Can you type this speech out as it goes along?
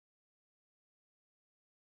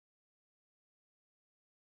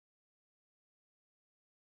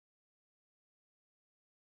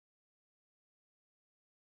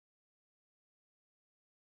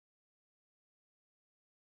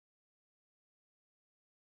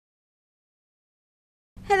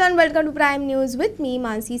Hello and welcome to Prime News with me,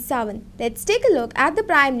 Mansi Sawant. Let's take a look at the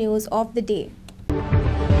Prime News of the day.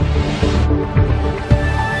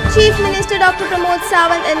 Chief Minister Dr. Pramod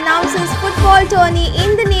Sawant announces football tourney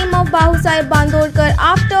in the name of Bahusaheb Bandodkar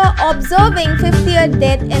after observing 50th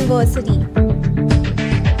death anniversary.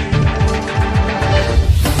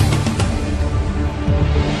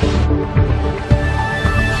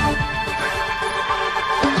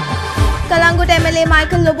 Kalangut MLA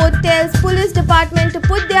Michael Lobot tells police department to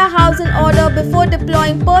put their house in order before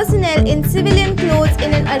deploying personnel in civilian clothes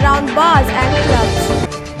in and around bars and clubs.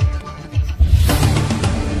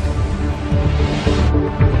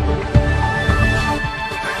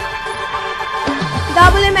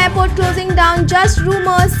 Dabolim Airport closing down just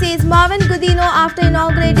rumours, says Marvin Gudino after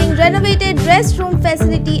inaugurating renovated restroom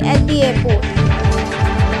facility at the airport.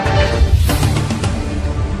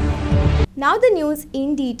 Now the news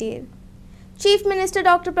in detail. Chief Minister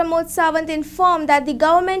Dr. Pramod Sawant informed that the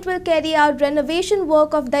government will carry out renovation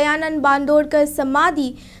work of Dayanand Bandodkar's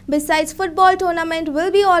Samadhi. Besides, football tournament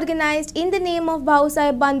will be organized in the name of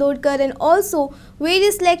Bahusaheb Bandodkar, and also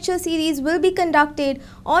various lecture series will be conducted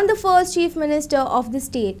on the first Chief Minister of the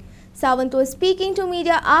state. Sawant was speaking to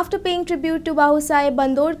media after paying tribute to Bahusaheb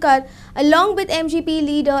Bandodkar along with MGP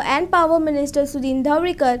leader and Power Minister Sudin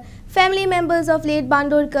Dhaurikar, family members of late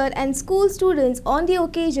Bandodkar and school students on the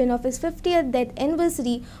occasion of his 50th death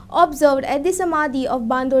anniversary observed at the Samadhi of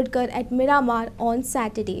Bandodkar at Miramar on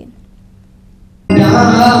Saturday.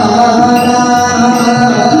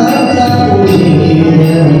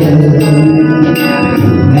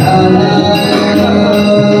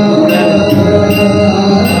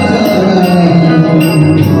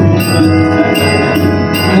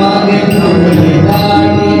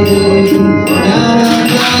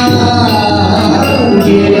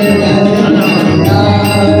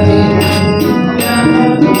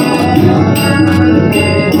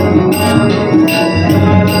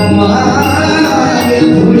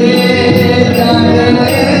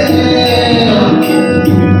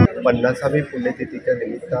 पन्नासावी पुण्यतिथीच्या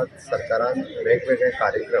निमित्तान सरकारान वेगवेगळे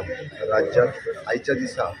कार्यक्रम राज्यात आयच्या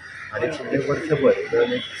दिसा आणि फुडले वर्षभर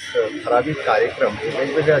मिळून एक ठरावीक कार्यक्रम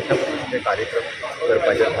वेगवेगळे अशा पद्धतीचे कार्यक्रम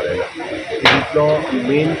करपाचे थारायला. तितूंतलो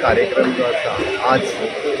मेन कार्यक्रम जो आसा आज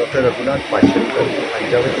डॉक्टर रघुनाथ पाशेलकर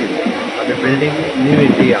हांच्या वतीन आमी बिल्डींग न्यू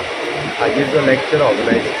इंडिया हाजेर जो लेक्चर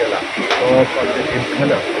ऑर्गनायज केला तो आमच्या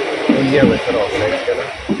जिमखाना इंडिया वयसर ऑर्गनायज केला.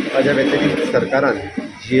 ताज्या व्यतिरिक्त सरकारान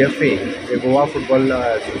GFA जे गोवा फुटबॉल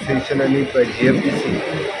असोसिएशन आणि GFDC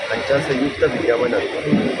हांच्या संयुक्त विद्यमानान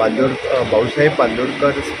भाऊसाहेब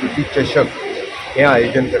बांदोडकर स्मृती चषक हे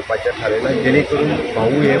आयोजन करपाचें थारायलां, जेणे करून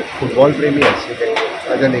भाऊ हे फुटबॉल प्रेमी आशिल्ले.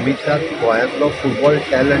 ताज्या निमित्तान गोंयांतलो फुटबॉल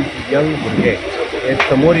टॅलंट यंग भुरगे हे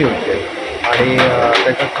समोर येवचे आनी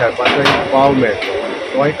ताका खेळपाचो एक वाव मेळचो,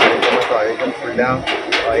 तोय कार्यक्रमाचो आयोजन फुडल्या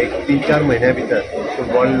एक 3-4 म्हयन्या भितर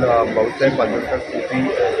फुटबॉल भाऊसाहेब बांदोडकर स्मृती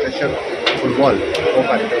चषक फुटबॉल हो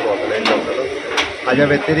कार्यक्रम ऑर्गनायज जातलो. हाज्या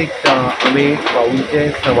व्यतिरिक्त आमी भाऊंचें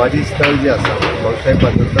समाधी स्थळ जें आसा भाऊसाहेब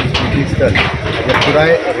बांदोडकर स्मृती स्थळ हाजें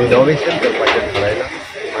पुराय रिनोवेशन करपाचें थारायलां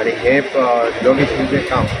आनी हें रिनोवेशनचें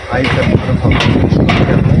काम आयज सर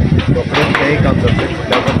फावंडेशन रोखडेंच तेंय काम जातलें.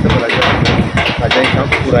 फुडल्या वर्सभराच्या ताजेंय काम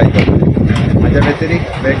पुराय जातलें. हाज्या व्यतिरिक्त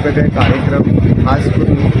वेगवेगळे कार्यक्रम खास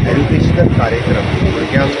करून एज्युकेशनल कार्यक्रम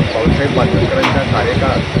भुरग्यांक भाऊसाहेब बांदोडकरांच्या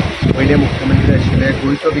कार्यकाळांत पयले मुख्यमंत्री आशिल्ले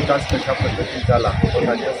गोंयचो विकास कशा पद्दतीन जाला तो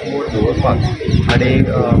तांच्या समोर दवरपाक आनी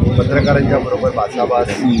पत्रकारांच्या बरोबर भासाभास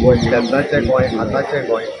तेन्नाचें गोंय आतांचें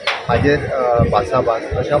गोंय हाजेर भासाभास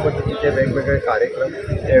अशा पद्दतीचे वेगवेगळे कार्यक्रम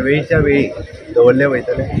वेळच्या वेळी दवरले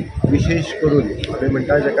वयतले. विशेष करून आमी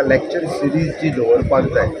म्हणटा जाका लेक्चर सिरीज जी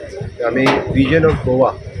दवरपाक जाय, आमी विजन ऑफ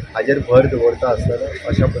गोवा हाजेर भर दवरता आसतना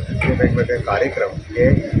अशा पद्दतीचे वेगवेगळे कार्यक्रम हे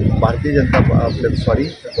भारतीय जनता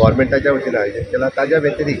गव्हर्मेंटाच्या वतीन आयोजीत केला. ताज्या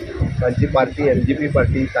व्यतिरिक्त तांची पार्टी MGP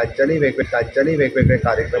पार्टी तांच्यांनी वेगवेगळे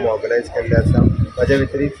कार्यक्रम ऑर्गनायज केल्ले आसा. ताज्या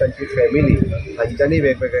व्यतिरिक्त तांची फॅमिली हांच्यांनी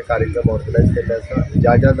वेगवेगळे कार्यक्रम ऑर्गनायज केल्ले आसा.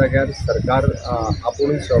 ज्या ज्या जाग्यार सरकार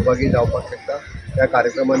आपुणूय सहभागी जावपाक शकता त्या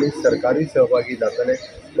कार्यक्रमांनी सरकारूय सहभागी जातले.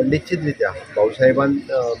 पण निश्चित रित्या भाऊसाहेबान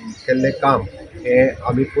केल्लें काम हे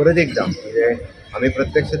आमी परत एकदां म्हणजे आमी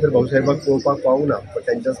प्रत्यक्ष तर भाऊसाहेबाक पळोवपाक पावूंक ना, पण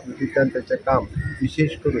त्यांच्या स्मृतींतल्यान तेचें काम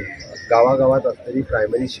विशेष करून गांवागांवांत आसतली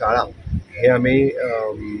प्रायमरी शाळा हे आमी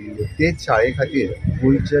तेच शाळे खातीर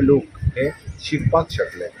गोंयचे लोक हे शिकपाक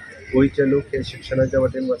शकले, गोंयचे लोक हे शिक्षणाच्या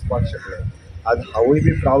वटेन वचपाक शकले. आज हांवूय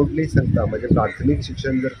बी प्रावडली सांगता म्हजें प्राथमीक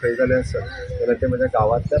शिक्षण जर खंय जालें आसत जाल्यार तें म्हज्या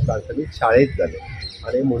गांवांतल्या प्राथमीक शाळेंत जालें.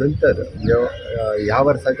 आनी म्हणून तर ह्या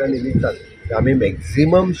वर्साच्या निमित्तान आमी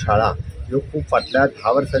मॅक्झिमम शाळा ह्यो खूब फाटल्या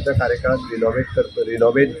 10 वर्साच्या कार्यकाळात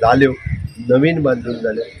रिनोवेट जाल्यो, नवीन बांदून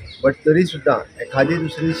जाल्यो बट तरी सुद्दां एखादी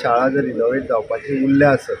दुसरी शाळा जर रिनोवेट जावपाची उरल्या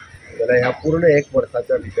आसत जाल्यार ह्या पूर्ण 1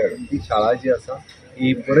 वर्साच्या भितर ती शाळा जी आसा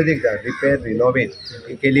ही परत एकदा रिपेर रिनोवेट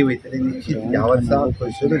ही केली वयतली. निश्चित ह्या वर्सा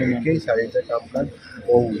खंयसरूच एकय शाळेचें कामकाज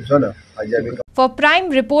उरचो ना हाजी आमी. For Prime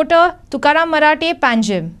reporter Tukaram Marathe,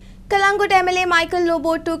 Panjim. Kalangut MLA Michael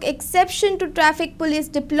Lobo took exception to traffic police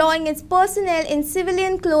deploying its personnel in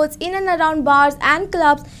civilian clothes in and around bars and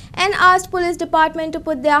clubs and asked police department to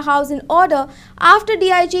put their house in order after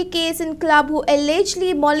DIG case in club who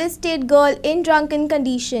allegedly molested girl in drunken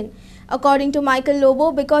condition. According to Michael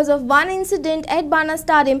Lobo, because of one incident at Bana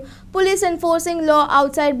Stadium, police enforcing law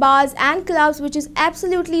outside bars and clubs, which is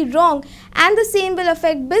absolutely wrong, and the same will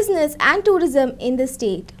affect business and tourism in the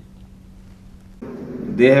state.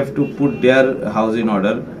 They have to put their house in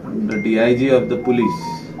order. The DIG of the police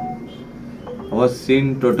was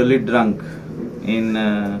seen totally drunk in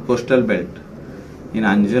coastal belt, in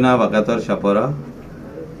Anjuna, Vakatar, Shapora,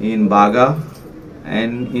 in Baga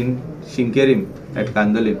and in Shinkerim at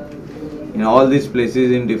Kandalim. In all these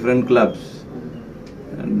places in different clubs,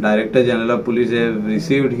 Director General of Police have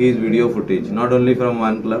received his video footage, not only from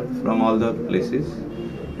one club, from all the places.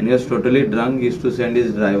 And he was totally drunk. He used to send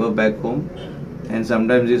his driver back home, and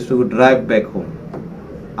sometimes he used to drive back home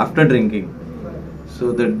after drinking.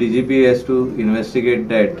 So the DGP has to investigate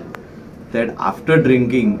that after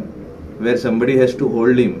drinking, where somebody has to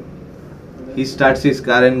hold him, he starts his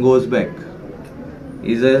car and goes back,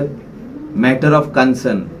 is a matter of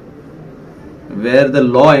concern, where the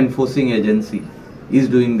law enforcing agency is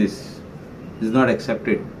doing this is not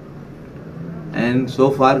accepted. And so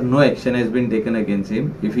far no action has been taken against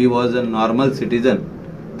him. If he was a normal citizen,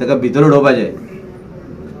 taka bhitar udopajay,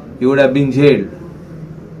 he would have been jailed.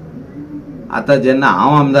 आता जेन्ना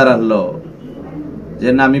हांव आमदार आसलो,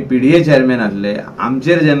 जेन्ना आमी PDA chairman आसले,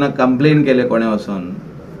 आमचेर जेन्ना कंप्लेन केले कोणे वचून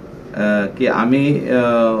की आमी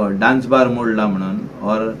डान्स बार मोडला म्हणून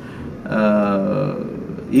और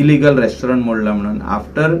इलिगल रेस्टॉरंट मोडला म्हणून,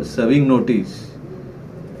 आफ्टर सर्विंग नोटीस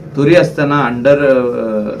तरी आसतना under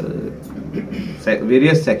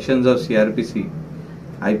various sections of CRPC,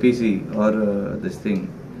 IPC or this thing,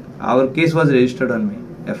 our case was registered on me,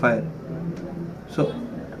 FIR. So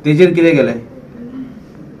तेजेर कितें केलें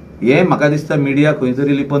हे म्हाका दिसता मिडिया खंय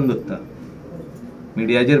तरी लिपोवन दवरता,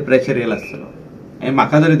 मिडियाचेर प्रेशर येयला आसतलो हें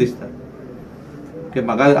म्हाका तरी दिसता. की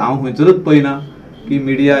म्हाका हांव खंयसरूच पळयना की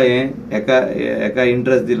मिडिया हें एका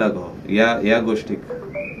इंट्रस्ट दिला गो ह्या गोष्टीक.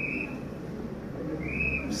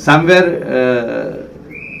 Somewhere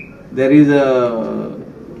there is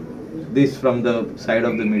this from the side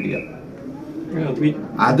of the media.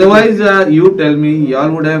 Otherwise, you tell me, y'all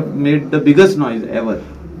would have made the biggest noise ever.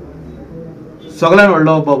 Soglan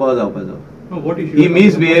wallo baba जावपाचो. He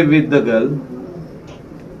misbehaved with the girl.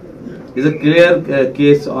 Is a clear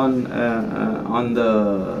case on the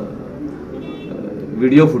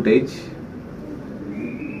video footage.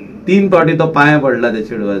 3 पावटी तो पांय पडला त्या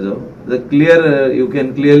चेडवाचो. The clear you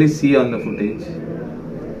can clearly see on the footage.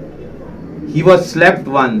 He was slapped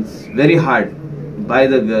once very hard by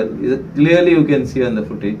the girl. Clearly you can see on the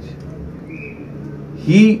footage.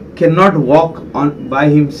 He cannot walk on by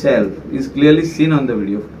himself. Is clearly seen on the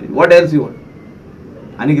video footage. What else you want?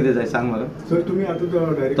 आणि कितें जाय सांग म्हाका. Sir तुम्ही आता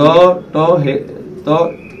तो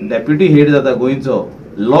deputy head जाता गोंयचो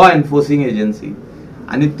लॉ एन्फोर्सिंग एजन्सी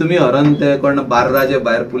आणि तुम्ही हरोन ते कोण बार्राचे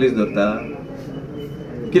भायर पुलीस धरता.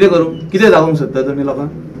 कितें करूं, कितें जावंक सोदता तुमी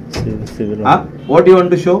लोकांक? हा, what you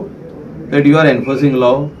want to show that you are enforcing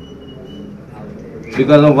law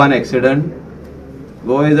because of one accident?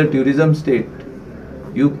 Goa is a tourism state.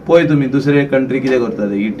 You पळय तुमी दुसरे कंट्री कितें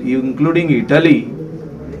करतात, including Italy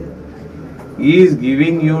is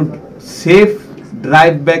giving you safe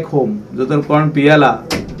drive back home. जो तर कोण पियेला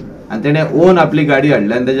आनी तेणे ओन आपली गाडी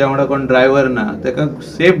हाडल्या आनी तेज्या वांगडा कोण ड्रायव्हर ना, तेका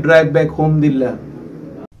सेफ ड्राइव बॅक होम दिल्ल्या.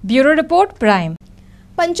 Bureau Report, Prime.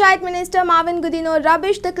 Panchayat Minister Marvin Goodino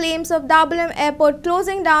rubbished the claims of Dabolim Airport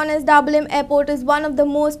closing down, as Dabolim Airport is one of the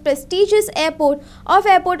most prestigious airport of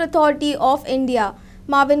Airport Authority of India.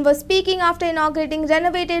 Marvin was speaking after inaugurating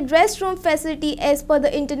renovated restroom facility as per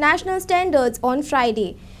the international standards on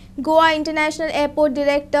Friday. Goa International Airport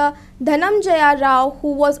Director Dhananjaya Rao,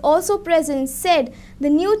 who was also present, said the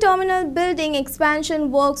new terminal building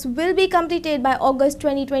expansion works will be completed by August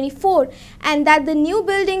 2024 and that the new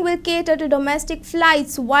building will cater to domestic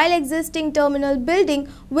flights while existing terminal building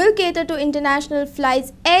will cater to international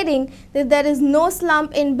flights, adding that there is no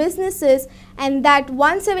slump in businesses and that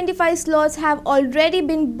 175 slots have already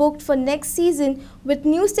been booked for next season, with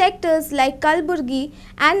new sectors like Kalburgi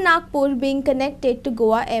and Nagpur being connected to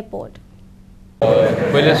Goa Airport.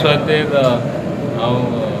 पयले सुवातेर हांव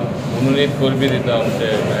पुननीत कोरबी दिता आमचे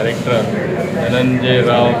director Dhananjay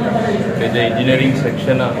Rao तेजे engineering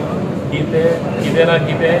सेक्शना कितें ना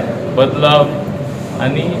कितें बदलाव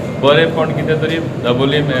आनी बरेपण कितें तरी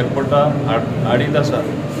दाबोलीम एअरपोर्टा हाडीत आसा.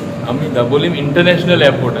 आमी दाबोलीम इंटरनॅशनल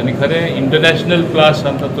एअरपोर्ट आनी खरें इंटरनॅशनल क्लास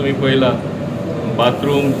आमकां तुमी पळयला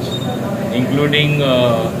bathrooms including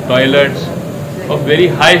toilets of very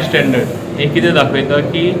high standard. हे कितें दाखयता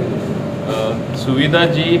की सुविधा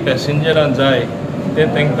जी पॅसेंजरांक जाय ते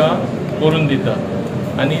तांकां करून दिता.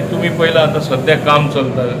 आनी तुमी पळयला आतां सद्या काम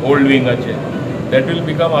चलता old विंगाचें. That will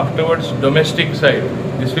become afterwards domestic side.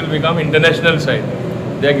 These we'll become international side.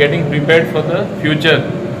 They are getting prepared for the future.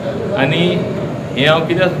 आनी हें हांव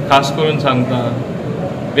कित्याक खास करून सांगता,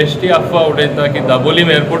 बेश्टी अफवा उडयता की दाबोलीम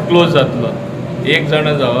एअरपोर्ट क्लोज जातलो. एक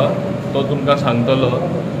जाणा जावा तो तुमकां सांगतलो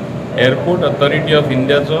एअरपोर्ट अथॉरिटी ऑफ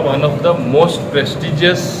इंडियाचो one of the most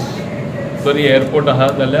prestigious zari airport आहा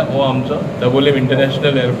जाल्यार हो आमचो दाबोलीम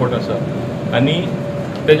इंटरनॅशनल एअरपोर्ट आसा. आनी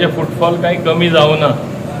तेजे फुटफॉल कांय कमी जावना.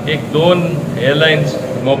 एक 2 एअरलायन्स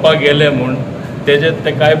मोपाक गेले म्हूण तेजे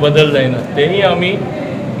ते कांय बदल जायना. तेय आमी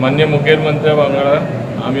मान्य मुखेलमंत्र्या वांगडा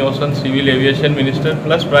आमी वचून civil aviation minister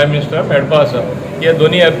plus prime minister मेळपा आसा. हे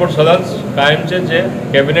दोनी एअरपोर्ट सदांच कायमचे जे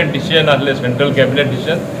कॅबिनेट डिसिजन आसले सेंट्रल कॅबिनेट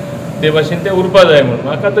डिसिजन ते भाशेन ते उरपा जाय म्हणून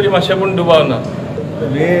म्हाका तरी मातशें पूण दुबाव ना. The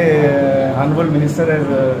way Honorable Minister has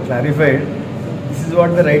clarified, this is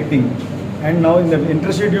what the right thing. And now in the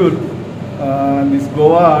interschedule, this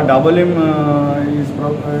Goa Dabolim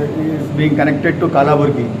is being connected to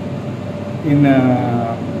Kalaburgi in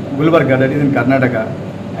Gulbarga, that is in Karnataka.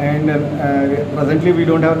 And presently we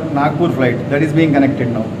don't have Nagpur flight that is being connected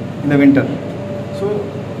now in the winter. So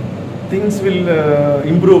things will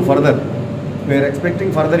improve further. We are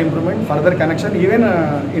expecting further improvement, further connection, even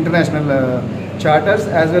international charters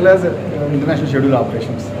as well as international schedule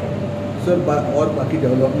operations. Sir और बाकी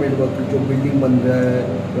development work जो building बन रहा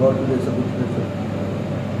है और सब कुछ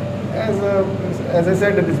As I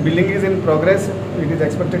said, this building is in progress. It is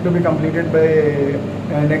expected to be completed by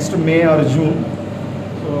next May or June.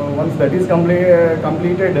 So once that is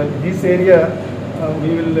completed, this area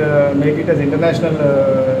we will make it as international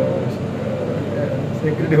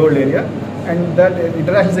security hold area, and that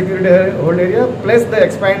international security hold area plus the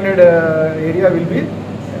expanded area will be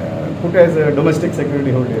put as a domestic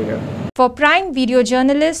security hold area. For Prime video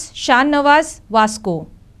journalist Shan Nawaz, Vasco.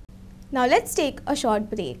 Now let's take a short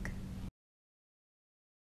break.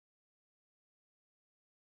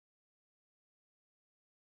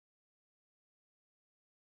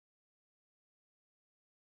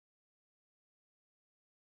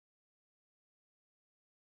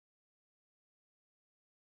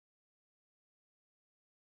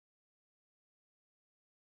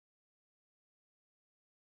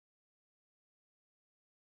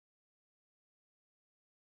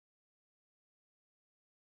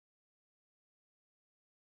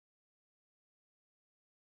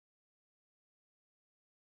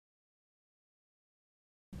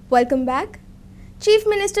 Welcome back. Chief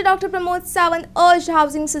Minister Dr. Pramod Sawant urged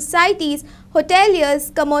housing societies,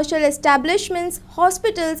 hoteliers, commercial establishments,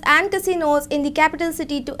 hospitals and casinos in the capital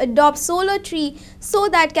city to adopt solar tree so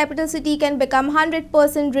that capital city can become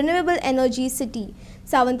 100% renewable energy city.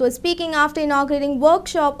 Sawant was speaking after inaugurating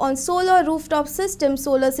workshop on solar rooftop system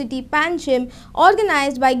Solar City Panjim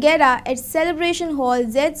organized by GERA at Celebration Hall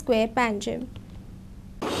Z Square Panjim.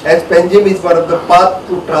 As Panjim is one of the paths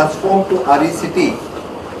to transform to RE city,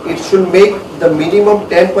 it should make the minimum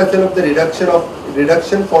 10% of the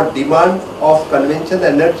reduction for demand of conventional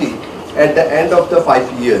energy at the end of the 5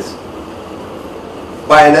 years.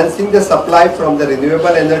 By enhancing the supply from the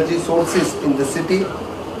renewable energy sources in the city,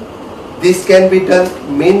 this can be done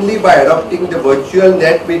mainly by adopting the virtual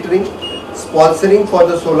net metering, sponsoring for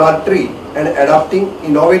the solar tree and adopting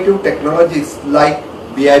innovative technologies like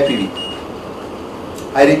BIPV.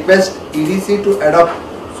 I request EDC to adopt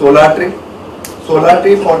solar tree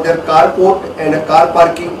for their carport and a car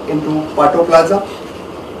parking into Pato Plaza.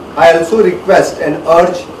 I also request and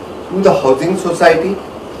urge to the housing society,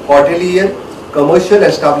 hotelier, commercial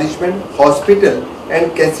establishment, hospital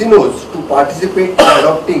and casinos to participate in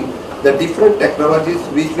adopting the different technologies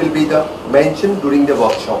which will be mentioned during the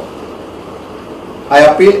workshop. I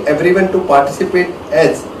appeal everyone to participate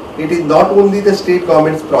as it is not only the state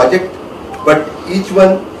government's project but each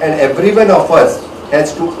one and every one of us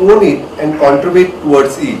has to own it and contribute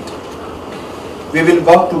towards it. We will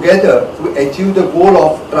work together to achieve the goal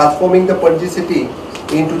of transforming the Panji city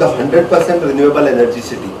into the 100% renewable energy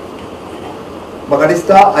city. म्हाका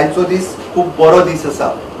दिसता आयचो दीस खूब बरो दीस आसा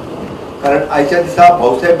कारण आयच्या दिसा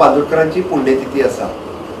भाऊसाहेब बांदोडकरांची पुण्यतिथी आसा.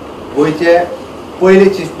 गोंयचे पयले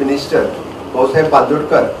चीफ मिनिस्टर भाऊसाहेब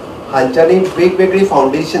बांदोडकर हांच्यांनी वेगवेगळी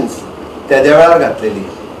फाउंडेशन्स तेद्या वेळार घातलेली,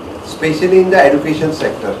 specially in the education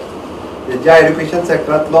sector. ज्या एड्युकेशन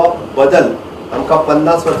सेक्टरांतलो बदल आमकां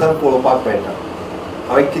 50 वर्सांक पळोवपाक मेळटा.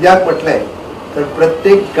 हांवें कित्याक म्हटलें तर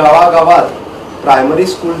प्रत्येक गांवांत प्रायमरी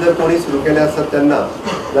स्कूल जर कोणी सुरू केलें आसत तेन्ना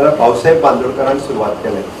जाल्यार भाऊसाहेब बांदोडकरान सुरवात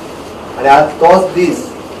केलें. आनी आज तोच दीस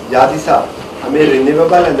ज्या दिसा आमी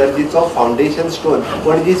renewable एनर्जीचो foundation stone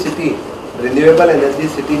Panaji city renewable energy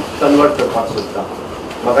city convert करपाक सोदता.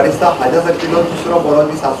 म्हाका दिसता हाज्या सारकिलो दुसरो बरो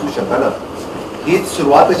दीस आसूं शकना. हीच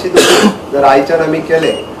सुरवात अशी जर आयच्यान आमी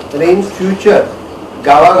केलें जाल्यार इन फ्युचर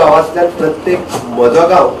गांवांतल्यान प्रत्येक म्हजो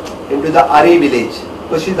गांव इंटू द आरी विलेज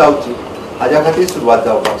कशी जावची हाज्या खातीर सुरवात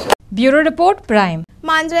जावपाक शकता. Bureau Report, Prime.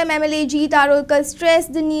 Mandrem MLA Jeet Arolkar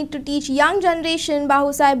stressed the need to teach young generation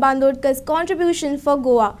Bahusaheb Bandodkar's contribution for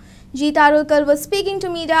Goa. Jeet Arolkar was speaking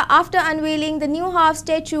to media after unveiling the new half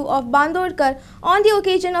statue of Bandodkar on the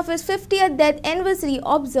occasion of his 50th death anniversary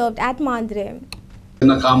observed at Mandrem.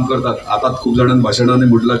 काम करतात. आता खूप जणांनी भाषणाने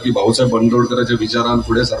म्हटलं की भाऊसाहेब बांदोडकरांच्या विचारांन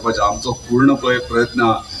पुढे सरपाचे आमचो पूर्ण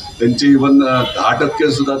प्रयत्न. त्यांचे इवन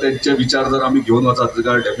 10% सुद्धा त्यांचे विचार जर आम्ही घेऊन वचत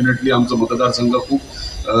जाल्यार डेफिनेटली आमचो मतदारसंघ खूप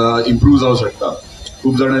इम्प्रूव्ह जावं शकता.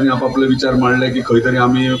 खूप जणांनी आपापले विचार मांडले की खंय तरी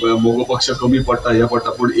आम्ही मोगो पक्ष कमी पडटा हे पडटा,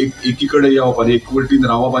 पण एकीकडे येवप आनी एकवटीन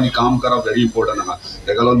रावप आनी काम करप व्हेरी इम्पॉर्टंट आहा.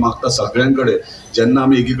 तेका लागून म्हाका सगळ्यांकडे जेन्ना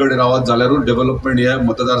आमी एकीकडे रावत जाल्यारूच डेव्हलपमेंट हे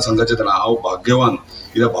मतदारसंघाचे जाता. हांव भाग्यवान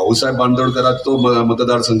कित्याक भाऊसाहेब बांदोडकराचो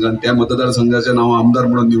मतदारसंघ आनी त्या मतदारसंघाचे हांव आमदार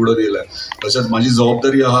म्हणून निवडून येयले. तशेंच म्हाजी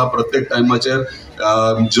जबाबदारी आहा प्रत्येक टायमाचेर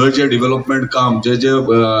जे डेव्हलपमेंट काम जे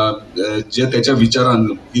त्याच्या विचारान,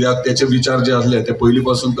 कित्याक त्याचे विचार जे असले ते पयलीं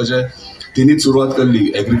पासून तशे तेणीच सुरवात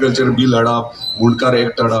केल्ली. एग्रीकल्चर बील हाडप, मुणकार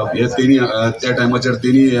एक्ट हाडप हे तेणी त्या टायमाचेर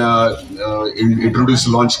तेणी इंट्रोड्यूस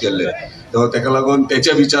लॉन्च केल्ले. तेका लागून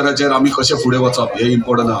त्याच्या विचाराचेर आमी कशें फुडें वचप हे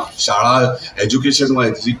इम्पॉर्टंट आहा. शाळा एज्युकेशन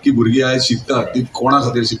वायज जितकी भुरगीं आयज शिकतात ती कोणा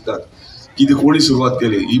खातीर शिकतात, कितें कोणी सुरवात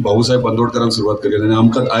केली, ही भाऊसाहेब बांदोडकरान सुरवात केली. आनी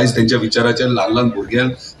आमकां आयज तेंच्या विचाराचेर ल्हान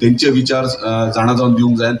भुरग्यांक तेंचे विचार जाणा जावन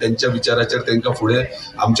दिवंक जाय आनी तेंच्या विचाराचेर तेंकां फुडें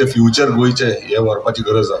आमचे फ्युचर गोंयचे हे व्हरपाची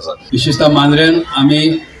गरज आसा. विशेषतः मांद्रेन आमी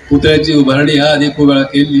पुतळ्याची उभारणी ह्या आदी खूब वेळा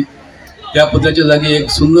केल्ली. त्या पुतळ्याच्या जागी एक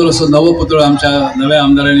सुंदर असो नवो पुतळो आमच्या नव्या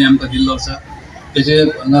आमदारांनी आमकां दिल्लो आसा. तेचे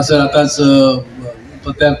हांगासर आतांच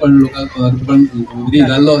प्रत्यार्पण लोकांक विधी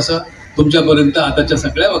जाल्लो आसा. तुमच्या पर्यंत आतांच्या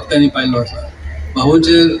सगळ्या वक्त्यांनी पायल्लो आसा.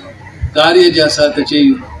 भाऊंचे कार्य जे आसा त्याची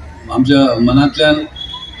आमच्या मनांतल्यान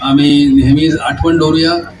आमी नेहमीच आठवण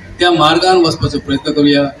दवरुया. त्या मार्गान वचपाचो प्रयत्न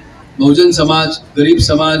करुया. बहुजन समाज, गरीब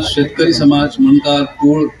समाज, शेतकरी समाज, मुणकार,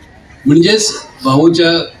 कुळ म्हणजेच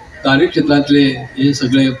भाऊच्या कार्यक्षेत्रातले हे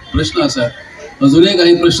सगळे प्रश्न आसात. अजूनही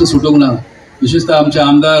काही प्रश्न सुटूंक ना. विशेषतः आमचे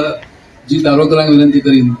आमदार जीत आरोलकरांक विनंती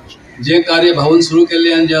करीन, जे कार्य भाऊन सुरू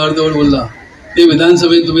केले आणि जे अर्धवट उरला ते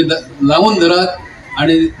विधानसभेत तुम्ही लावून धरात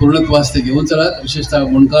आणि पूर्णत्वास ते घेऊन चलात. विशेषतः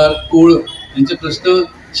मुणकार, कुळ यांचे प्रश्न,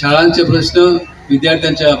 शाळांचे प्रश्न,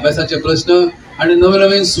 विद्यार्थ्यांच्या अभ्यासाचे प्रश्न आणि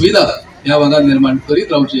नवीन सुविधा या भागात निर्माण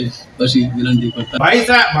करीत रावचे अशी विनंती करतात.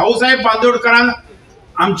 भाऊसाहेब बांदोडकरान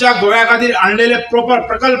आमच्या गोव्या खातीर आणलेले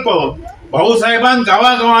प्रकल्प, भाऊसाहेबान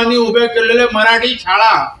गावागावांनी उभे केलेले मराठी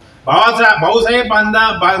शाळा, भाऊसाहेब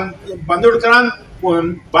बांदोडकरान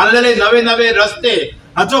बांधलेले नवे रस्ते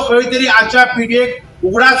हाचो खंय तरी आजच्या पिढयेक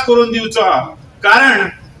उगडास करून दिवचो. कारण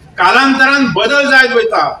कालांतरान बदल जायत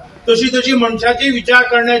वयता तशी मनशाची विचार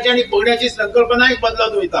करण्याची आणि बघण्याची संकल्पनाय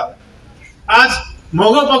बदलत वयता. आज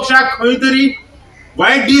मोगो पक्षाक खंय तरी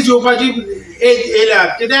वायट दीस येवपाची येयल्या.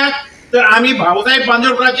 कित्याक तर आमी भाऊसाहेब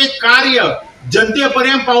बांदोडकरांचे कार्य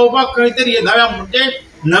जनतेपर्यंत पावोवपाक खंय तरी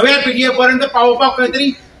नव्या पिढयेपर्यंत पावोवपाक खंय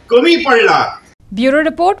तरी कमी पडला. Bureau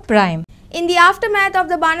Report, Prime. In the aftermath of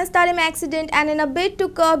the Banastalim accident and in a bid to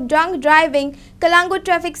curb drunk driving, Kalangut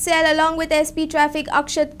Traffic Cell along with SP Traffic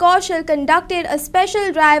Akshat Kaushal conducted a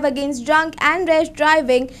special drive against drunk and rash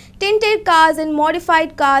driving, tinted cars and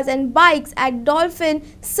modified cars and bikes at Dolphin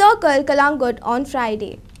Circle, Kalangut on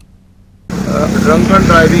Friday. Drunk and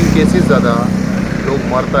driving cases जाता, लोक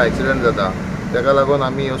मरता, accident जाता. तेका लागून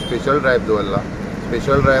आमी हो special drive दवरला.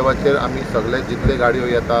 Special ड्रायव्हाचेर आमी सगळे जितले गाडयो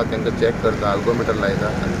येता तांकां चॅक करता, अल्कोमिटर लायता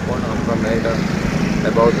आनी कोण आमकां मेळटा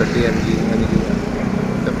अबावट 30 mg आनी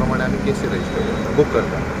त्या प्रमाणे आमी केसी रजिस्टर करता, बूक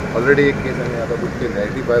करता. ऑलरेडी एक केस आमी आतां बूक केली,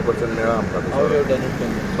 85% मेळ्ळा आमकां.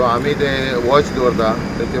 सो आमी ते वॉच दवरता,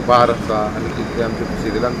 तेचे बार आसता आनी तितले आमचे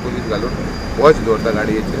सिव्हिलान पुलीस घालून वॉच दवरता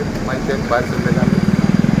गाडयेचेर. मागीर ते भायर सरले काय आमी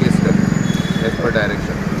केस करता एज पर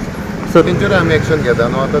डायरेक्शन. सो तेंचेर आमी एक्शन घेता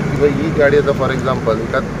न्हू. आतां ही गाडी आतां फॉर एक्झाम्पल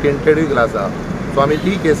हिका टिंटेडूय ग्लास आहा, सो आमी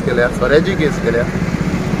ती केस केल्या, सोऱ्याची केस केल्या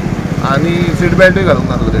आनी सीट बेल्टूय घालूंक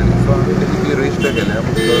नासलो तेणी. सो आमी ती रजिस्टर केल्या.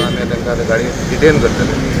 सो आमी तांकां गाडये डिटेन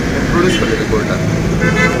करतले, इंट्रोड्यूस करतले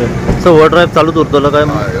कोर्टान. सो हो ड्रायव्ह चालूच उरतलो काय?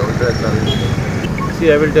 हय, हो ड्रायव्ह चालू. सी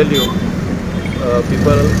I will tell you,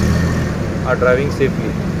 people are driving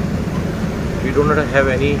safely. We do not have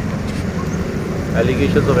any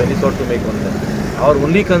allegations of any sort to make on them. Our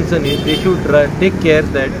only concern is they should take care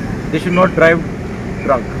that they should not drive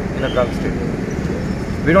drunk, in a drunk state.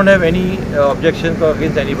 We don't have any objections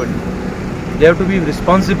against anybody. They have to be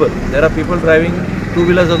responsible. There are people driving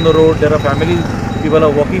two-wheelers on the road, there are families, people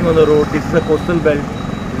are walking on the road, this is a coastal belt,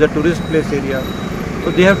 this is a tourist place area.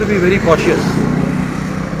 So they have to be very cautious.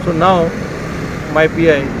 So now, my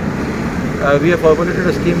PI, we have formulated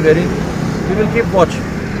a scheme wherein we will keep watch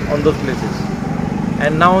on those places.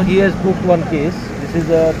 And now he has booked one case. This is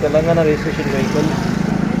a Telangana registration vehicle,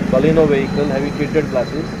 Baleno vehicle having tinted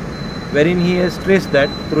glasses, wherein he has traced that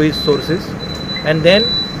through his sources. And then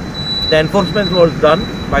the enforcement was done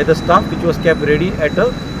by the staff which was kept ready at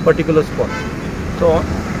a particular spot. So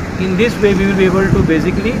in this way we will be able to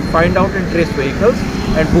basically find out and trace vehicles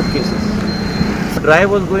and book cases. The drive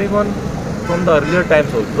was going on from the earlier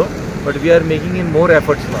times also, but we are making in more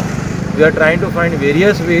efforts now. We are trying to find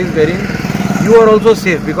various ways wherein you are also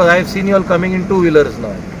safe, because I have seen you all coming in two-wheelers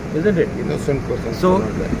now, isn't it? Innocent person. So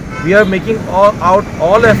we are making out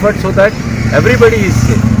all efforts so that everybody is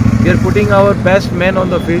safe. We are putting our best men on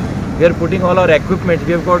the field. We are putting all our equipment.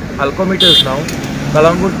 We have got alcometers now.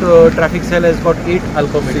 Kalangut traffic cell has got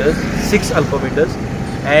 6 alcometers,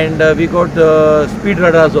 and we got speed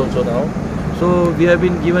radars also now. So we have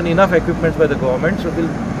been given enough equipment by the government. So we'll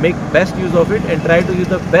make best use of it and try to give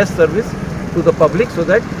the best service to the public so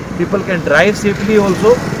that people can drive safely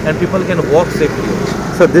also and people can walk safely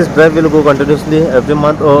also. So this drive will go continuously every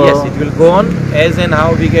month? Or? Yes, it will go on as and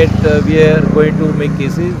how we get. We are going to make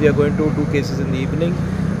cases. We are going to do cases in the evening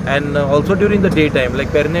and also during the daytime. Like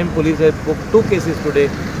Pernem police has booked 2 cases today.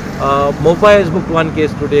 Mopa has booked 1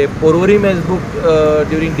 case today. Porvorim has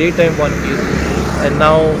booked during daytime 1 case. And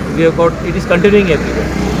now we have got. It is continuing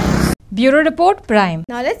everywhere. Bureau Report, Prime.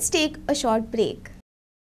 Now let's take a short break.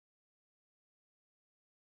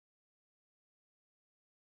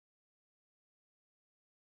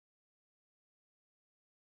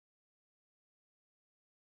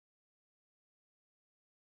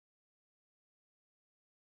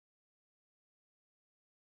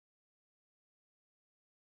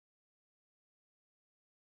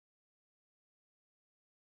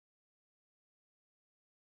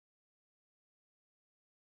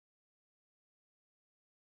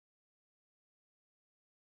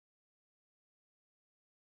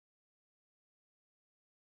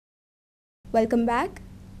 Welcome back.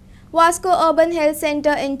 Vasco Urban Health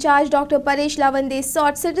Center in charge Dr. Paresh Lavande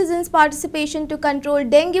sought citizens' participation to control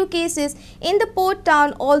dengue cases in the port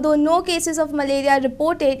town, although no cases of malaria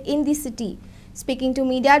reported in the city. Speaking to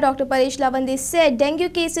media, Dr. Paresh Lavande said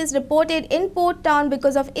dengue cases reported in port town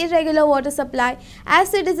because of irregular water supply, as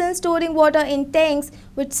citizens storing water in tanks,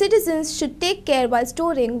 which citizens should take care while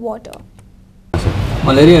storing water.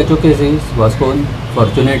 Malaria cases Vasco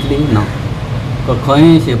fortunately no.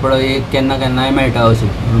 खंय shaped एक केन्ना केन्नाय मेळटा अशी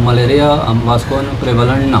malaria वास्कोन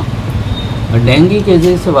प्रेवलंट ना. Dinghy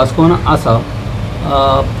cases वास्कोन आसा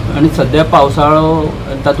आनी सद्या पावसाळो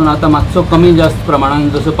तातूंत आतां मातसो कमी जास्त प्रमाणान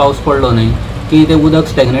जसो पावस पडलो न्ही की तें उदक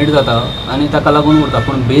स्टॅग्नेट जाता आनी ताका लागून उरता.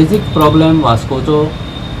 पूण basic problem वास्कोचो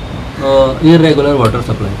irregular water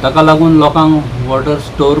supply. ताका लागून लोकांक वॉटर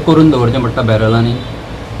स्टोर करून दवरचें पडटा बॅरलांनी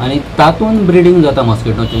आनी तातूंत ब्रिडींग जाता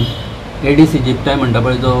मॉस्किटोचें. एडीस इजिप्टाय म्हणटा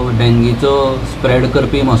पळय जो डेंगीचो स्प्रेड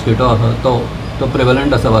करपी मॉस्किटो आसा तो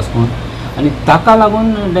प्रेवलंट आसा वास्कोन आनी ताका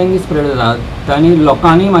लागून डेंगी स्प्रेड जाता. आनी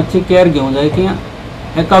लोकांनी मातशी केअर घेवंक जाय की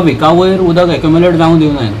एका विका वयर उदक एक्युमुलेट जावंक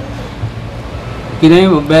दिवंक जायना. कितेंय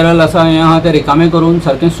बॅरल आसा हें आहा तें रिकामें करून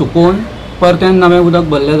सारकें सुकोवन परतें नवें उदक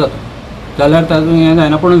भरलें जाता जाल्यार तातूंत हें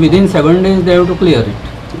जायना. पूण within 7 days they have to clear it.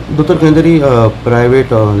 दोतोर खंय तरी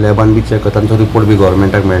प्रायवेट लॅबान बी चॅक तांचो रिपोर्ट बी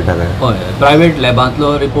गव्हर्मेंटाक मेळटा काय? हय, प्रायवेट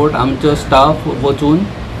लॅबांतलो रिपोर्ट आमचो स्टाफ वचून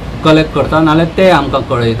कलेक्ट करता नाल्यार ते आमकां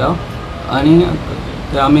कळयता आनी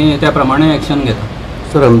आमी त्या प्रमाणे एक्शन घेता.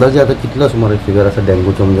 सर अंदाजे आतां कितलो सुमार फिगर आसा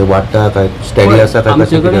डेंगूचो, म्हणजे वाडटा काय स्टेडी आसा काय?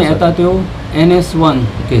 आमचे कडेन येता त्यो NS1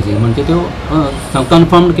 केसीस म्हणजे त्यो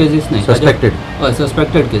कन्फर्म्ड केसीस न्हय, सस्पेक्टेड. हय,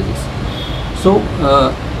 सस्पेक्टेड केसीस. सो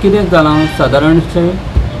कितें जालां सादारणशें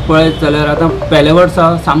पळयत जाल्यार आतां पयले वर्सा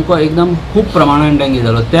सामको एकदम खूब प्रमाणान डेंगी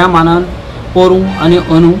जालो, त्या मानान पोरू आनी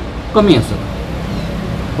अंदू कमी आसा.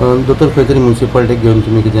 दोतोर खंय तरी म्युनिसिपालिटीक घेवन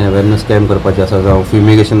तुमी कितें अवेरनेस कॅम्प करपाचें आसा जावं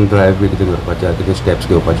फ्युमिगेशन ड्रायव्ह बी कितें करपाचें आसा, कितें स्टेप्स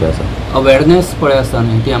घेवपाचे आसा? अवेरनेस पळय आसता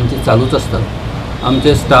न्ही ती आमची चालूच आसता.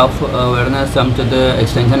 आमचे स्टाफ अवेरनेस, आमचे ते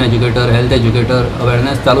extension educator, health educator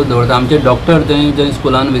awareness चालूच दवरता. आमचे डॉक्टर जंय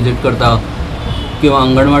स्कुलान विजीट करता किंवा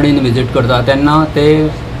अंगणवाडीन विजीट करता तेन्ना ते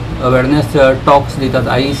अवेरनेस टॉक्स दितात,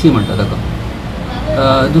 IEC म्हणटा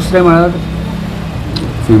ताका. दुसरें म्हळ्यार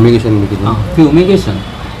फ्युमिगेशन बी कितें? फ्युमिगेशन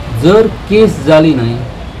जर केस जाली न्हय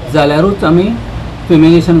जाल्यारूच आमी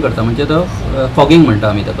फ्युमिगेशन करता, म्हणजे तो फॉगिंग म्हणटा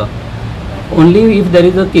आमी ताका. Only if there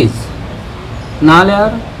is a case,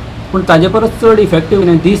 नाल्यार पूण ताजे परस चड इफेक्टीव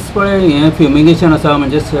दीस पळय हें फ्युमिगेशन आसा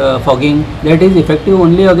म्हणजे fogging, that is effective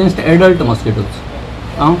only against adult mosquitoes.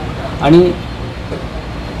 आनी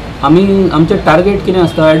आमी आमचें टार्गेट कितें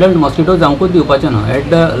आसता, एडल्ट मॉस्किटो जावंकूच दिवपाचें ना, एट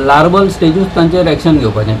द लार्वल स्टेजूच तांचेर एक्शन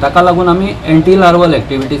घेवपाचें. ताका लागून आमी एंटी लार्वल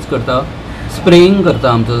एक्टिविटीज करता, स्प्रेईंग करता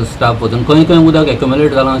आमचो स्टाफ वचून. खंय खंय उदक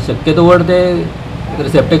एक्युमुलेट जालां शक्यतो व्हड ते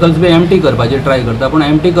रिसेप्टेकल्स बी एम्प्टी करपाची ट्राय करता, पूण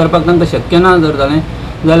एम्प्टी करपाक तांकां शक्य ना जर जालें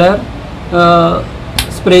जाल्यार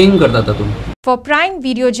स्प्रेईंग करता तातूंत. For Prime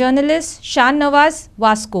Video Journalist Shan Nawaz,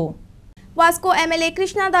 Vasco. Vasco MLA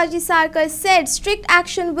Krishna Daji Sarkar said strict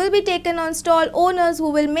action will be taken on stall owners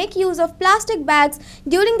who will make use of plastic bags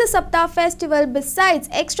during the Saptah festival. Besides,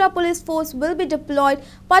 extra police force will be deployed,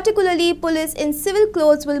 particularly police in civil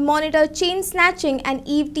clothes will monitor chain snatching and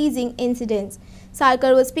eve teasing incidents.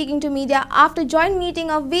 Sarkar was speaking to media after joint meeting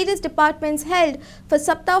of various departments held for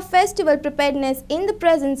Saptah festival preparedness in the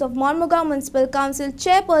presence of Mormugao Municipal Council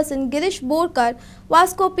Chairperson Girish Borkar,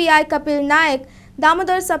 Vasco PI Kapil Naik,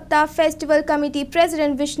 Damodar Saptah Festival Committee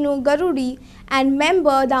President Vishnu Garudi and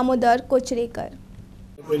member Damodar Kochrekar.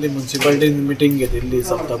 पयली म्युनिसिपालिटीन meeting घेतिल्ली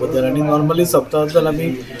सप्ता बद्दल, आनी normally सप्ता बद्दल आमी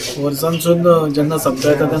वर्सांसून जेन्ना सप्ता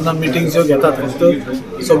येता तेन्ना मिटींग्स ह्यो घेतात.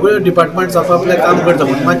 फक्त सगळ्यो डिपार्टमेंट्स आपापलें काम करता,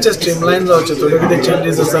 पूण मातशें स्ट्रीमलायन जावचें, थोड्यो कितें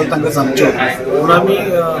चेंजीस आसात तांकां सांगच्यो. पूण आमी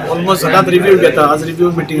ऑलमोस्ट सदांच रिव्यू घेता. आज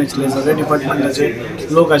रिव्यू मिटींग आशिल्लें, सगळे डिपार्टमेंटाचे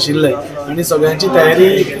लोक आशिल्ले आनी सगळ्यांची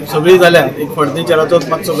तयारी सगळी जाल्या. एक फर्निचराचोच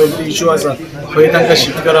मातसो वेगळो इश्यू आसा, खंय तांकां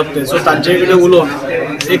शिफ्ट करप तें. सो तांचे कडेन उलोवन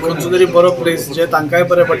एक खंयचो तरी बरो प्लेस जे तांकांय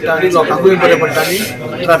बरें पडटा आनी लोकांकूय बरें पडटा आनी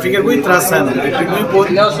ट्राफिकाकूय त्रास जायना. देखूय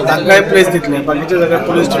पळोवन तांकांय प्लेस दितले. बाकीचे सगळे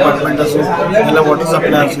पुलीस डिपार्टमेंट आसूं नाजाल्यार वॉटर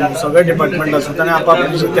सप्लाय आसूं, सगळे डिपार्टमेंट आसूं, ताणें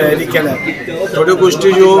आपापली तयारी केल्या. थोड्यो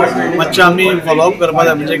गोश्टी ज्यो मातशें आमी फॉलोअप करपा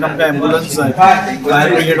जाय, म्हणजे आमकां एम्बुलन्स जाय,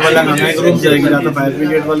 फायर ब्रिगेडवाल्यांक हांगा एक रूम जाय, कित्याक आतां फायर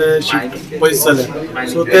ब्रिगेडवाले शिफ्ट पयस जाले.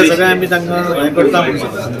 सो ते सगळें आमी तांकां हें करता म्हणून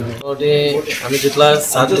सांगता. आमी चिंतला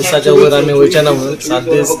 7 दिसाच्या वयर आमी वयचे ना म्हणून. 7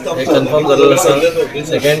 दीस हे कन्फर्म जाल्लें आसा.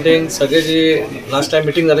 सेकंड थिंग, सगळे जी लास्ट टायम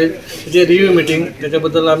मिटींग जाली तेजी रिव्यू मिटींग, तेजे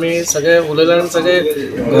बद्दल आमी सगळे उलयले आनी सगळे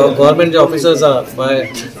गव्हर्मेंट जे ऑफिसर्स आहा बाय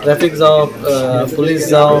ट्रॅफिक जावं, पुलीस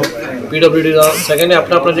जावं, PWD जावं, सगळ्यांनी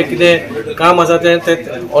आपणा आपणा जे कितें काम आसा तें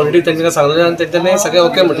ऑलरेडी तांकां सांगलेलें आनी तेंच्यांनी सगळें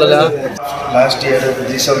ओके म्हटलेलें आहा. Last year,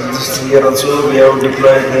 this year also we have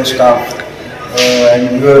deployed the staff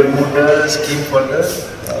and we have removed the scheme for the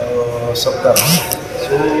Saptah.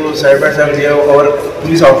 So side by side we have our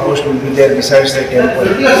police outpost will be there besides the temple,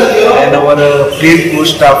 and our plain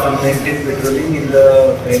post staff will maintain patrolling in the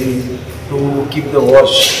ferry to keep the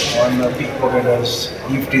watch on pickpocketers,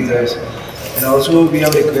 thief teasers. And also we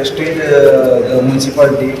have requested the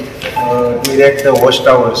municipality to erect the watch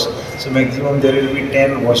towers. So maximum there will be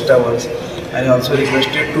 10 watch towers, and also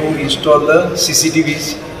requested to install the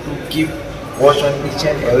CCTVs to keep watch on each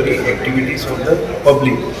and every activities of the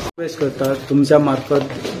public. Request करतात तुमच्या मार्फत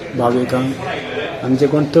भाविकांक, आमचे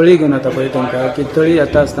कोण तळी घेवन येता पळय तांकां, की तळी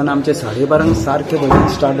येता आसतना आमचे 12:30 सारके भजन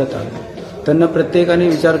स्टार्ट जाता. तेन्ना प्रत्येकानी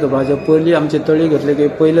विचार करपाचो, पयलीं आमचे तळी घेतले की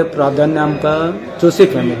पयलें प्राधान्य आमकां चवथी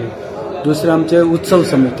फॅमिली, दुसरें आमचे उत्सव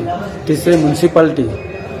समिती, तिसरें म्युनिसिपालिटी,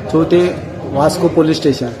 चवथी वास्को पुलीस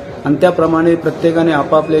स्टेशन, आनी त्या प्रमाणे प्रत्येकाने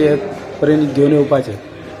आपापले हे पर्यंत घेवन येवपाचें.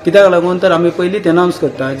 कित्याक लागून तर आमी पयलींच अनावन्स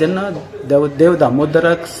करता, जेन्ना देव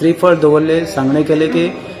दामोदराक श्रीफळ दवरले, सांगणे केले की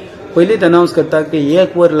पयलींच अनावन्स करता की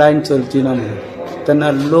 1 वर लायन चलची ना म्हणून.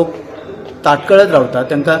 तेन्ना लोक ताटकळत रावता,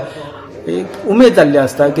 तांकां एक उमेद जाल्ली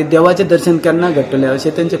आसता की देवाचें दर्शन केन्ना घडटलें अशें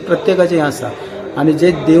तेंचें प्रत्येकाचें हें आसा. आनी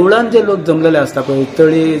जे देवळान जे लोक जमलेले आसता पळय,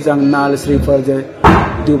 तळी जावं नाल्ल श्रीफळ जे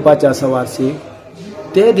दिवपाचें आसा वार्षिक,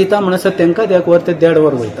 ते दिता म्हणसर तांकां 1 वर ते 1.5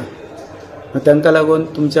 वर वयता. तांकां लागून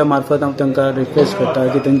तुमच्या मार्फत हांव तांकां रिक्वेस्ट करता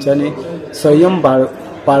की तेंच्यांनी संयम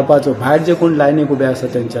पाळपाचो, भायर जे कोण लायनीक उबे आसा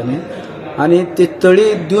तेंच्यांनी, आनी ती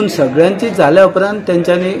तळी दिवन सगळ्यांची जाल्या उपरांत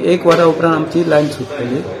तेंच्यांनी 1 वरा उपरांत आमची लायन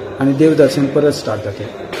सुटतली आनी देव दर्शन परत स्टार्ट जातलें.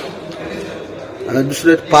 आनी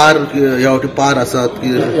दुसरे पार ह्या वाटी पार आसात,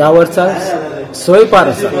 ह्या वर्सा 6 पार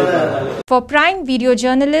आसा. For Prime Video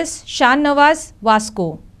Journalist Shan Nawaz, Vasco.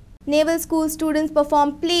 Naval School students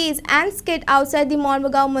performed plays and skit outside the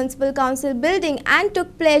Mormugao Municipal Council building and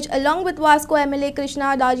took pledge along with Vasco MLA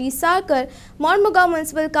Krishna Daji Sarkar, Mormugao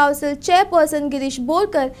Municipal Council Chairperson Girish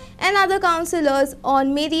Borkar and other councillors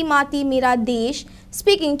on Meri Mati Mera Desh.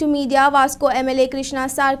 Speaking to media, Vasco MLA Krishna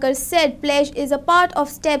Sarkar said pledge is a part of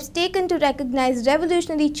steps taken to recognize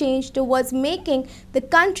revolutionary change towards making the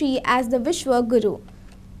country as the Vishwa Guru.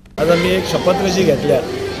 आज आमी एक शपथ कशी घेतल्या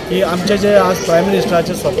की आमचे जे आज prime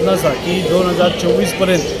मिनिस्टराचें स्वप्न आसा की 2024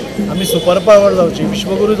 पर्यंत आमी सुपर पावर जावची,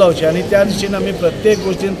 विश्वगुरू जावची आणि त्या दिशेन आमी प्रत्येक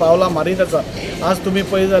गोष्टीन पावलां मारीत आसा. आज तुमी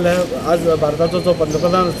पळयत जाल्यार आज भारताचो जो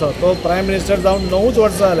पंतप्रधान आसा तो प्रायम मिनिस्टर जावन 9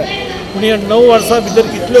 वर्सां जाल्या, पूण ह्या 9 वर्सां भितर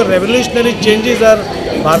कितल्यो रेव्होल्युशनरी चेंजीस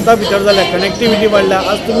भारता भितर जाल्या, कनेक्टिविटी वाडल्या.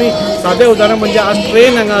 आज तुमी सादें उदाहरण म्हणजे आज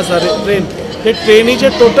ट्रेन हांगा आसा, ट्रेन ते ट्रेनीचे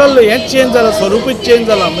टोटल हेंच चेंज जालां, स्वरूपच चेंज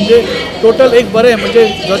जालां. म्हणजे टोटल एक बरें म्हणजे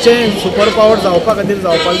जशें सुपर पावर जावपा खातीर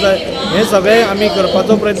जावपाक जाय हें सगळें आमी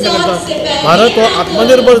करपाचो प्रयत्न करता. भारत हो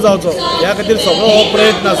आत्मनिर्भर जावचो ह्या खातीर सगळो हो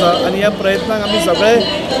प्रयत्न आसा आनी ह्या प्रयत्नाक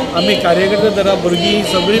आमी कार्यकर्ते धरा, भुरगीं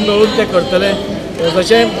सगळीं मेळून ते करतले.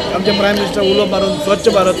 जशें आमचे प्रायम मिनिस्टर उलो मारून स्वच्छ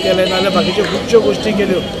भारत केलें नाजाल्यार बाकीच्यो खुबश्यो गोश्टी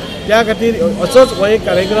केल्यो. त्या खातीर असोच हो एक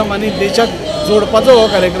कार्यक्रम आनी देशाक जोडपाचो हो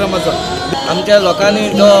कार्यक्रम आसा. आमच्या लोकांनी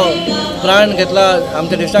जो प्राण घेतला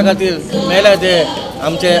आमच्या देशा खातीर मेले ते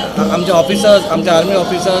आमचे ऑफिसर्स, आमचे आर्मी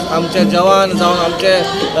ऑफिसर्स, आमचे जवान जावन आमचे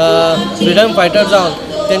फ्रिडम फायटर जावन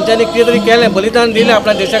तेंच्यांनी कितें तरी केलें, बलिदान दिलें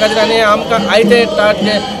आपल्या देशा खातीर. आनी आमकां आयते टाट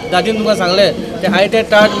जे दादीन तुमकां सांगलें ते आयते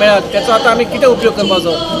टाट मेळ्ळात तेचो आतां आमी कितें उपयोग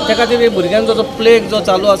करपाचो. त्या खातीर भुरग्यांचो जो प्लेग जो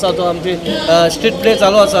चालू आसा तो आमची स्ट्रीट प्ले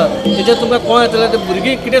चालू आसा तेजेर तुमकां कळ्ळें येतलें ते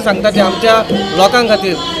भुरगीं कितें सांगता ते आमच्या लोकां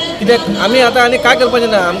खातीर. कित्याक आमी आतां आनी काय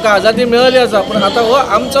करपाचें ना, आमकां आजादी मेळ्ळी आसा पूण आतां हो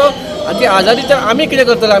आमचो ती आजादीच्या आमी कितें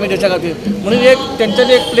करतले आमी देशा खातीर म्हणून एक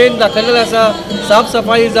तेंच्यांनी एक प्लेन दाखयलेलें आसा. साफ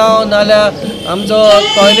सफाई जावं नाल्यार आमचो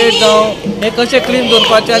टॉयलेट जावं हे कशें क्लीन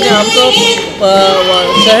दवरपाचें आनी आमचो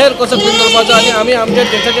शहर कसो क्लीन दवरपाचो आनी आमी आमच्या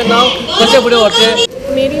देशाचें नांव कशें फुडें व्हरचें.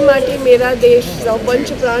 मेरी माटी मेरा देश जावं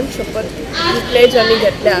पंचप्राण शपथ ही प्लेज आमी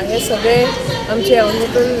घेतल्या. हे सगळे आमचे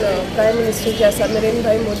ऑनरेबल प्रायम मिनिस्टर जे आसा नरेंद्र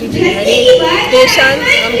भाई मोदीजी आनी देशान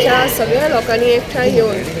आमच्या सगळ्या लोकांनी एकठांय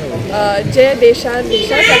येवन जे देशा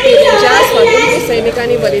खातीर ज्या स्वातंत्र्य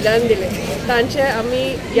सैनिकांनी बलिदान दिलें तांचे आमी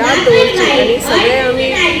याद दवरची आनी सगळे आमी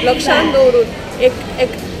लक्षांत दवरून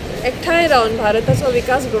एकठांय रावन भारताचो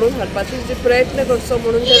विकास घडोवन हाडपाचो जे प्रयत्न करचो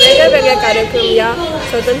म्हणून जे वेगळे वेगळे कार्यक्रम ह्या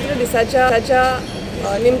स्वतंत्र दिसाच्या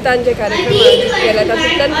निमतान जे कार्यक्रम आयोजीत केले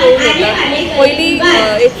तातूंतल्यान पळोवंक येता. पयलीं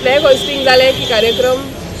एक फ्लॅग होस्टिंग जालें की कार्यक्रम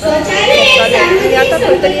सोंपताले आनी आतां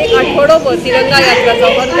खंय तरी एक आठवडोभर तिरंगा यात्रा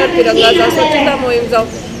जावं, अंतर तिरंगा जावं, स्वच्छता मोहीम जावं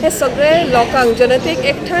हे सगळे लोकांक जनतेक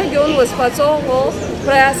एकठांय घेवन वचपाचो हो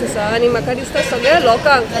प्रयास आसा. आनी म्हाका दिसता सगळ्या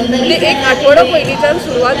लोकांक म्हणजे एक आठवडो पयलींच्यान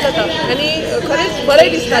सुरवात जाता आनी खरेंच बरें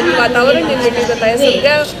दिसता की वातावरण निर्मिती जाता. हे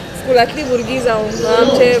सगळ्या स्कुलांतलीं भुरगीं जावं,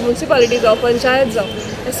 आमचे म्युनिसिपालिटी जावं, पंचायत जावं,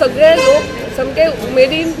 हे सगळे लोक सामके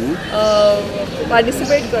उमेदीन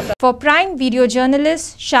पार्टिसिपेट करतात. For Prime video journalist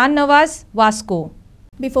Shan Nawaz, Vasco.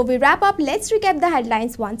 Before we wrap up, let's recap the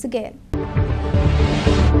headlines once again.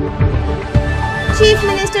 Chief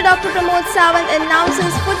Minister Dr. Pramod Sawant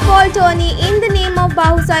announces football tourney in the name of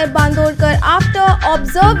Bahusaheb Bandodkar after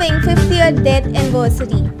observing 50th death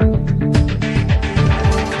anniversary.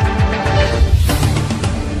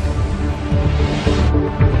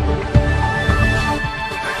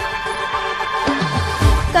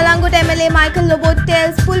 Kalangut MLA Michael Lobot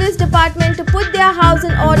tells police department to put their house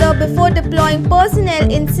in order before deploying personnel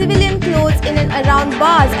in civilian clothes in and around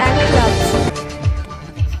bars and clubs.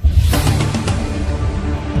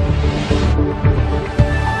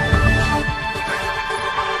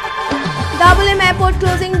 Dabolim Airport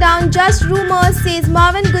closing down just rumors, says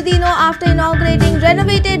Marvin Gudino after inaugurating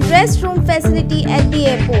renovated restroom facility at the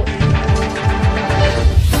airport.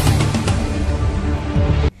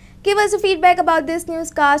 Give us a feedback about this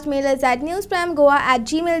newscast. Mail us at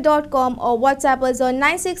newsprimegoa@gmail.com or WhatsApp us on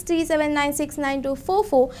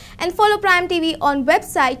 9637969244 and follow Prime TV on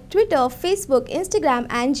website, Twitter, Facebook, Instagram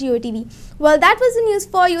and GeoTV. Well, that was the news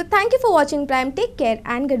for you. Thank you for watching Prime. Take care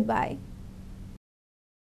and goodbye.